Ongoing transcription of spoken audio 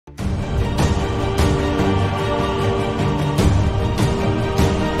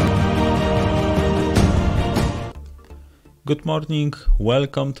Good morning,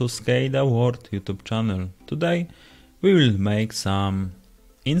 welcome to SCADA World YouTube channel. Today we will make some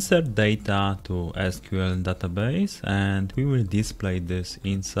insert data to SQL database and we will display this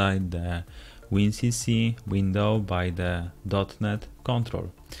inside the WinCC window by the .NET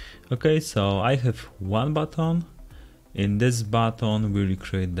control. Okay, so I have one button. In this button we will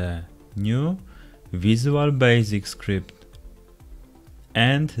create the new Visual Basic script,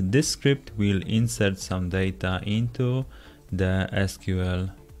 and this script will insert some data into the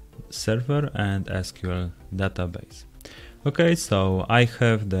SQL server and SQL database. Okay, so I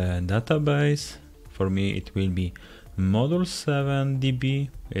have the database. For me it will be module 7 DB.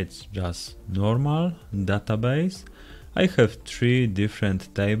 It's just normal database. I have three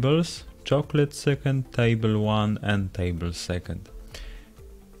different tables: chocolate second, table 1 and table second.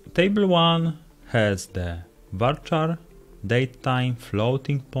 Table 1 has the varchar, date time,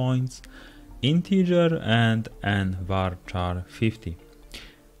 floating points, integer and varchar 50.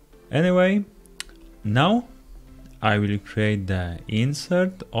 Anyway, now I will create the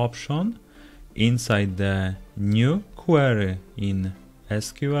insert option inside the new query in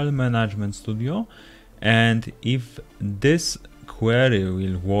SQL Management Studio, and if this query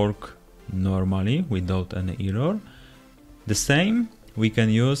will work normally without any error, the same we can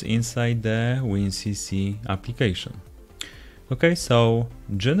use inside the WinCC application. Okay, so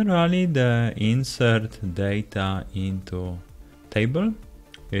generally the insert data into table,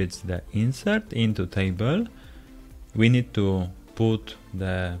 it's the insert into table. We need to put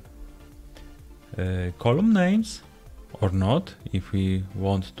the column names or not if we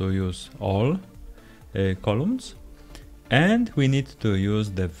want to use all columns, and we need to use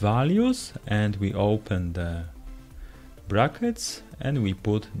the values, and we open the brackets and we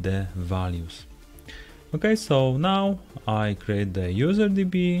put the values. Okay, so now I create the user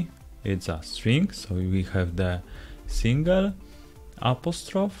DB. It's a string, so we have the single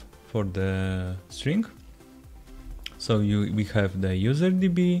apostrophe for the string. So we have the user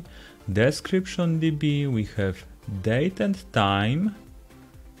DB, description DB, we have date and time,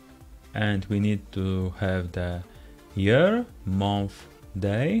 and we need to have the year, month,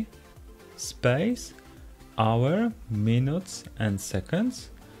 day, space, hour, minutes and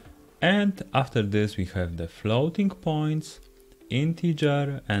seconds. And after this we have the floating points,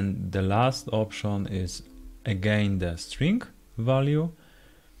 integer, and the last option is again the string value.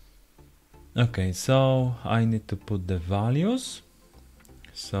 Okay, so I need to put the values.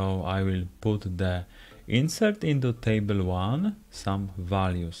 So I will put the insert into table 1 some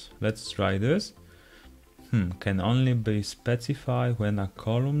values. Let's try this. Can only be specified when a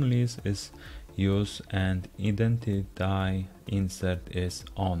column list is used and identity insert is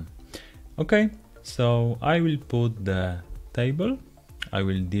on. Okay, so I will put the table. I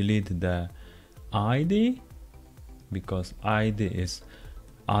will delete the ID because ID is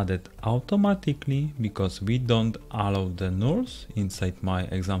added automatically because we don't allow the nulls inside my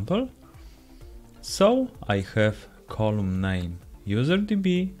example. So I have column name user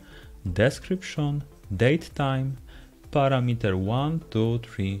DB, description, date time, parameter 1, 2,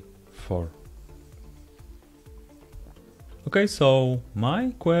 3, 4. Okay, so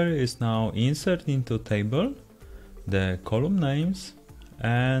my query is now insert into table, the column names,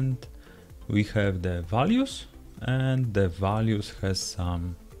 and we have the values, and the values has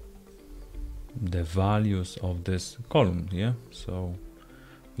the values of this column. Yeah, so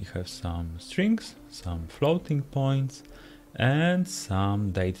we have some strings, some floating points, and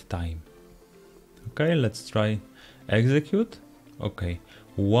some date time. Okay, let's try execute. Okay,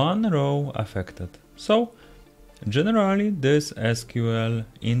 one row affected. So generally this SQL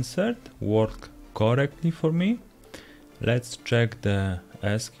insert worked correctly for me. Let's check the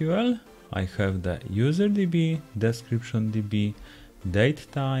SQL. I have the user DB, description DB, date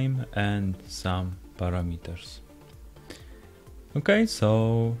time, and some parameters. Okay,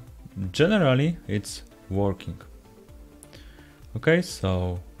 so generally it's working. Okay,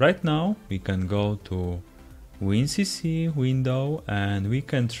 so right now we can go to WinCC window and we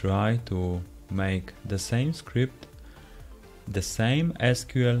can try to make the same script, the same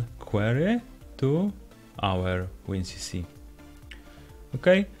SQL query to our WinCC.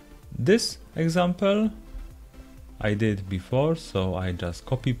 Okay, this example I did before, so I just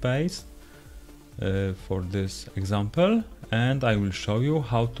copy paste for this example, and I will show you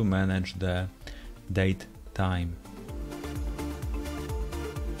how to manage the date time.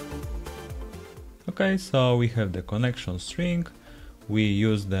 Okay, so we have the connection string. We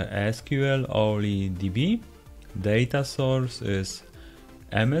use the SQL only DB. Data source is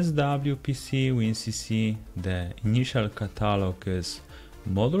MSW PC WinCC. The initial catalog is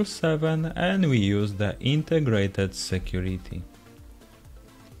module 7 and we use the integrated security.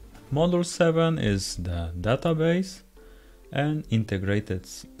 Module 7 is the database and integrated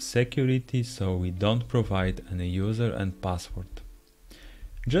security, so we don't provide any user and password.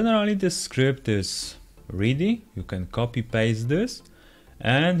 Generally this script is ready, you can copy paste this,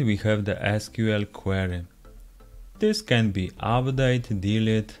 and we have the SQL query. This can be update,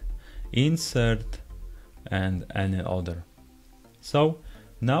 delete, insert and any other. So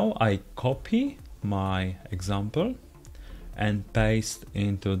now I copy my example and paste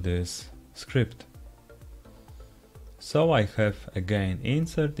into this script. So I have again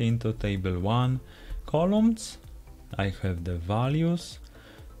insert into table 1 columns, I have the values.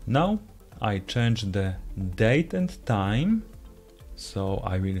 Now I change the date and time, so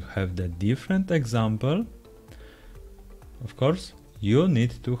I will have the different example. Of course, you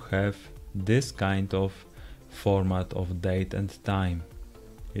need to have this kind of format of date and time.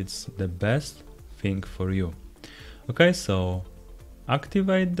 It's the best thing for you. Okay, so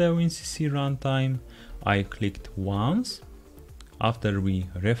activate the WinCC Runtime. I clicked once. After we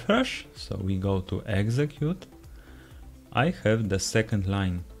refresh, so we go to execute, I have the second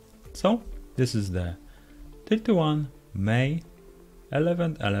line. So this is the 31 May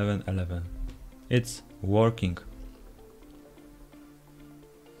 11. It's working.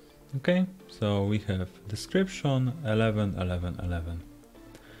 Okay, so we have description 11.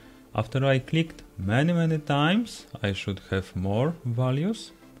 After I clicked many times, I should have more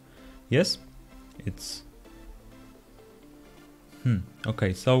values. Yes, it's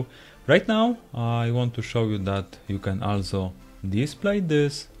okay, so right now I want to show you that you can also display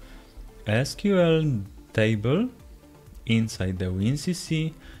this SQL table inside the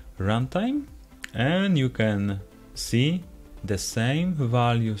WinCC Runtime, and you can see the same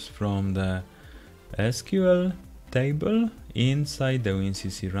values from the SQL table inside the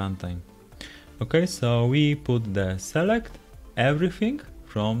WinCC Runtime. Okay, so we put the select everything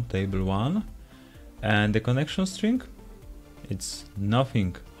from table 1 and the connection string. It's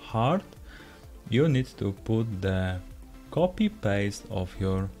nothing hard. You need to put the copy paste of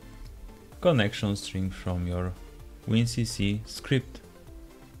your connection string from your WinCC script.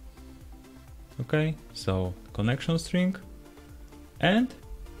 Okay, so connection string, and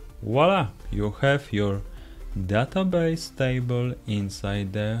voila, you have your database table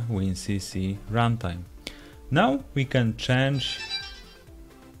inside the WinCC Runtime. Now we can change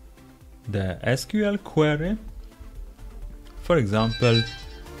the SQL query. For example,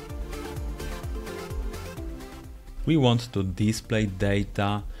 we want to display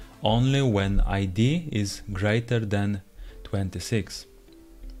data only when ID is greater than 26.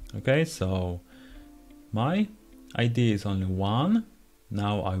 Okay, so my ID is only 1.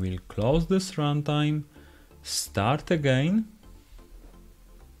 Now I will close this runtime, start again.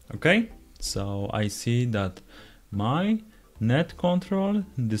 Okay, so I see that my net control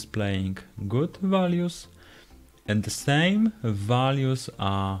displaying good values, and the same values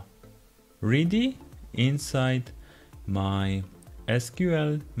are ready inside my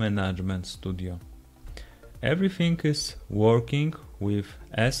SQL Management Studio. Everything is working with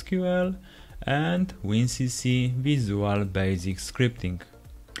SQL and WinCC Visual Basic Scripting.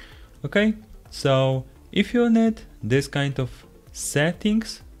 Okay, so if you need this kind of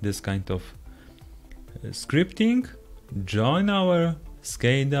settings, this kind of scripting, join our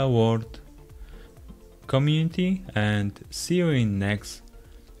SCADA World community and see you in next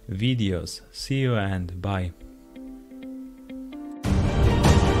videos. See you and bye.